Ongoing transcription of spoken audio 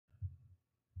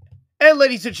Hey,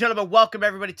 ladies and gentlemen, welcome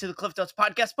everybody to the Cliff Notes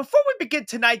Podcast. Before we begin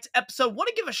tonight's episode, want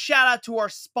to give a shout out to our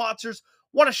sponsors.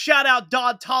 Want to shout out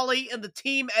Don Tolley and the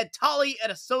team at Tolley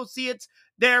and Associates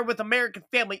there with American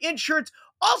Family Insurance.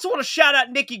 Also want to shout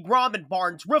out Nikki Grom and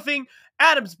Barnes Roofing,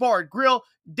 Adams Bar and Grill,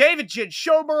 David Jin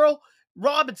Showborough,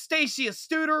 Rob and Stacia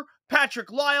Studer, Patrick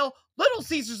Lyle, Little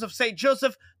Caesars of St.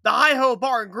 Joseph, the Hi-Ho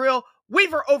Bar and Grill,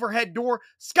 Weaver Overhead Door,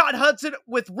 Scott Hudson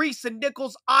with Reese and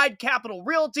Nichols, Ide Capital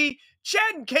Realty,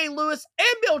 Chad and Kay Lewis, and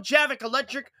Bill Javik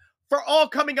Electric for all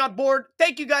coming on board.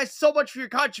 Thank you guys so much for your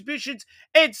contributions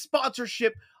and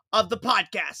sponsorship of the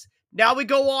podcast. Now we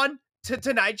go on to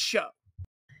tonight's show.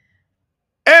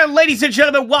 And ladies and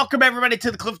gentlemen, welcome everybody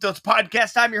to the Cliff Notes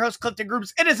Podcast. I'm your host, Clifton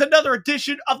Grooms. It is another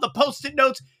edition of the Post-it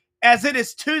Notes as it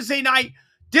is Tuesday night,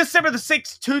 December the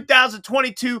 6th,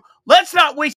 2022. Let's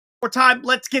not waste more time.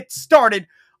 Let's get started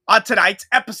on tonight's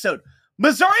episode.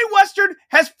 Missouri Western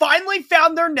has finally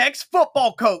found their next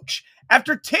football coach.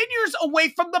 After 10 years away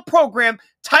from the program,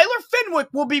 Tyler Fenwick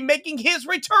will be making his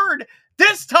return,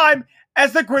 this time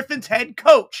as the Griffins head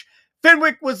coach.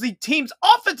 Fenwick was the team's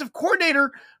offensive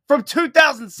coordinator from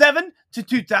 2007 to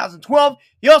 2012.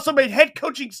 He also made head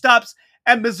coaching stops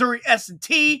at Missouri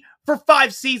S&T for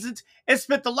 5 seasons and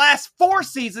spent the last 4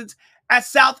 seasons at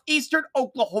Southeastern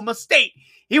Oklahoma State.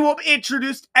 He will be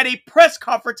introduced at a press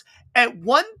conference at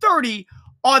 1:30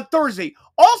 on Thursday.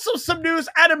 Also, some news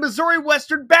out of Missouri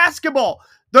Western basketball.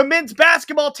 The men's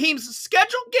basketball team's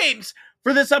scheduled games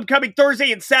for this upcoming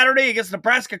Thursday and Saturday against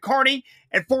Nebraska Kearney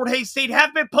and Fort Hays State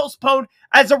have been postponed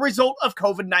as a result of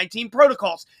COVID-19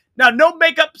 protocols. Now, no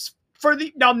makeup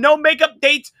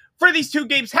dates for these 2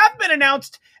 games have been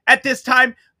announced at this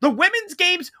time. The women's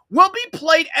games will be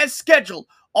played as scheduled.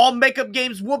 All makeup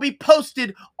games will be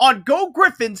posted on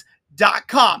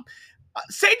GoGriffins.com.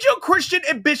 St. Joe Christian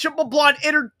and Bishop LeBlond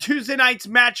entered Tuesday night's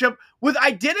matchup with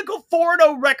identical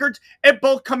 4-0 records and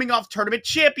both coming off tournament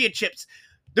championships.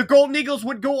 The Golden Eagles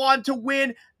would go on to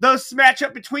win this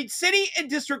matchup between city and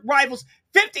district rivals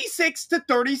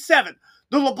 56-37.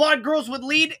 The LeBlond girls would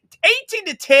lead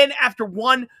 18-10 after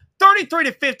 1,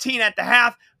 33-15 at the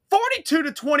half,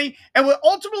 42-20, and would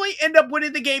ultimately end up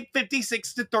winning the game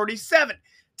 56-37.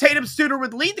 Tatum Studer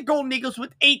would lead the Golden Eagles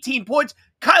with 18 points.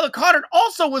 Kyla Connard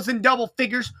also was in double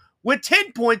figures with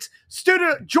 10 points.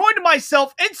 Studer joined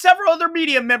myself and several other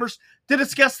media members to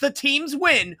discuss the team's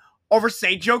win over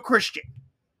St. Joe Christian.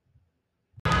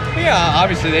 Yeah,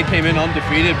 obviously they came in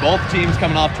undefeated. Both teams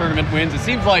coming off tournament wins. It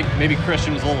seems like maybe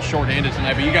Christian was a little short-handed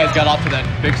tonight, but you guys got off to that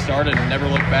big start and never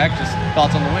looked back. Just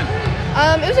thoughts on the win?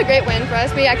 It was a great win for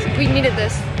us. We needed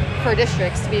this for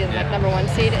districts to be the number 1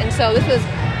 seed, and so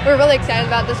we're really excited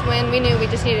about this win. We knew we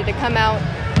just needed to come out,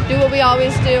 do what we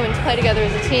always do, and play together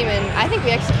as a team, and I think we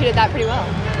executed that pretty well.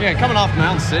 Yeah, coming off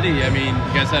Mountain City, I mean,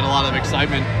 you guys had a lot of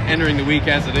excitement entering the week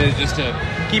as it is, just to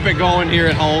keep it going here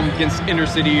at home against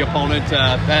inter-city opponent.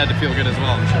 That had to feel good as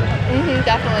well, I'm sure.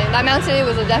 Definitely. That Mountain City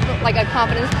was a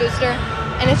confidence booster,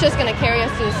 and it's just going to carry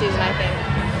us through the season, I think.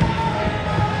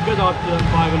 Good off to the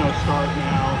 5-0 start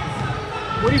now.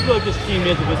 What do you feel like this team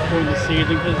is at this point in the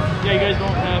season? Because, yeah, you guys don't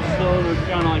have Stone or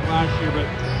Gianna like last year, but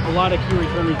a lot of key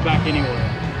returners back anyway.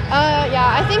 Yeah,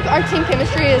 I think our team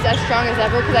chemistry is as strong as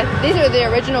ever because these are the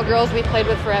original girls we played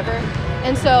with forever.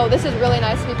 And so this is really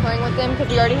nice to be playing with them because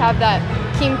we already have that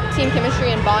team chemistry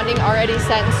and bonding already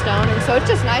set in stone. And so it's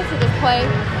just nice to just play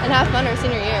and have fun our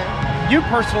senior year. You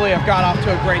personally have got off to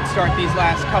a great start these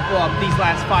last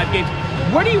 5 games.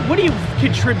 What do you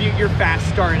contribute your fast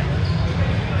start?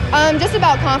 Just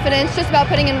about confidence, just about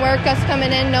putting in work, us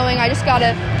coming in knowing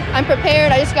I'm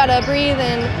prepared, I just gotta breathe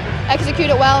and execute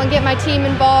it well and get my team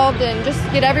involved and just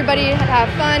get everybody to have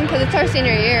fun because it's our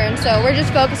senior year, and so we're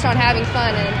just focused on having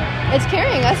fun, and it's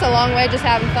carrying us a long way just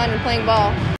having fun and playing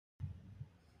ball.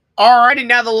 Alrighty,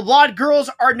 now the LeBlond girls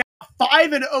are now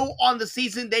 5-0 on the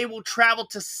season. They will travel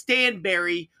to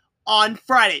Stanberry on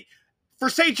Friday. For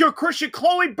St. Joe Christian,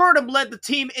 Chloe Burnham led the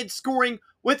team in scoring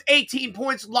with 18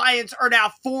 points. Lions are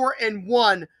now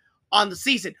 4-1 on the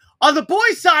season. On the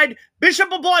boys' side,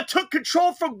 Bishop LeBlond took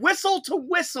control from whistle to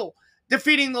whistle,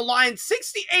 defeating the Lions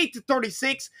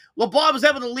 68-36. LeBlond was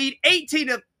able to lead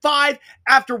 18-5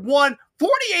 after 1,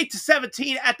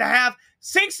 48-17 at the half,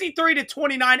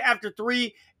 63-29 after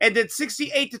 3, and then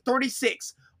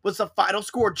 68-36 was the final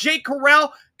score. Jake Correll,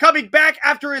 coming back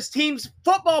after his team's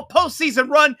football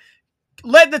postseason run,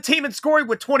 led the team in scoring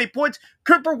with 20 points.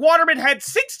 Cooper Waterman had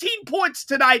 16 points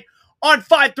tonight on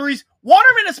 5 threes.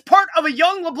 Waterman is part of a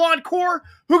young LeBlond core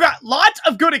who got lots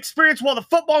of good experience while the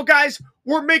football guys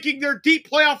were making their deep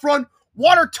playoff run.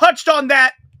 Water touched on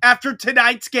that after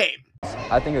tonight's game.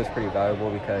 I think it was pretty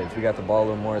valuable because we got the ball a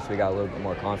little more, so we got a little bit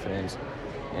more confidence,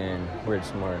 and we're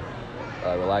just more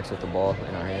relax with the ball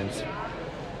in our hands.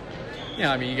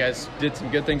 Yeah, I mean, you guys did some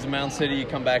good things in Mound City. You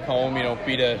come back home,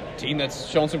 beat a team that's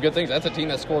shown some good things. That's a team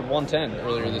that scored 110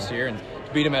 earlier this year, and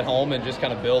to beat them at home and just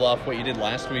kind of build off what you did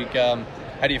last week. How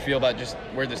do you feel about just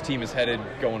where this team is headed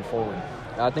going forward?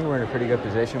 I think we're in a pretty good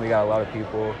position. We got a lot of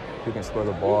people who can score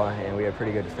the ball, and we have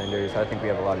pretty good defenders. I think we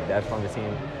have a lot of depth on the team,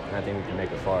 and I think we can make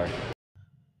it far.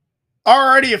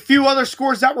 Alrighty, a few other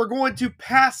scores that we're going to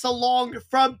pass along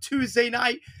from Tuesday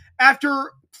night.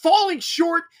 After falling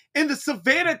short in the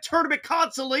Savannah Tournament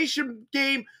consolation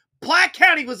game, Platte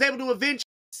County was able to avenge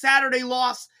Saturday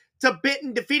loss to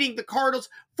Benton, defeating the Cardinals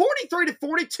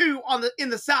 43-42 in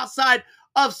the south side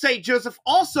of St. Joseph.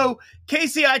 Also,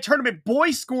 KCI Tournament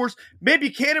boys scores. Mid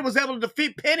Buchanan was able to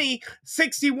defeat Penny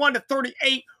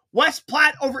 61-38. West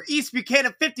Platte over East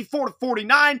Buchanan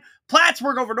 54-49.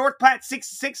 Plattsburgh over North Platte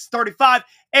 66-35.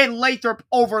 And Lathrop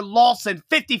over Lawson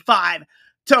 55-45.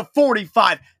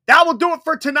 That will do it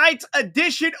for tonight's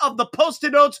edition of the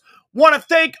Post-it Notes. Want to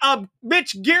thank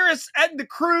Mitch Garris and the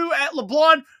crew at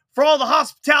LeBlanc for all the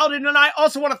hospitality tonight.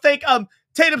 Also want to thank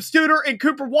Tatum Studer and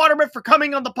Cooper Waterman for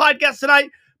coming on the podcast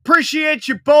tonight. Appreciate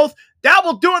you both. That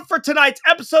will do it for tonight's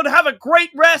episode. Have a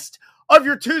great rest of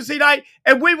your Tuesday night,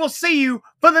 and we will see you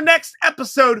for the next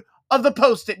episode of the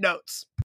Post-it Notes.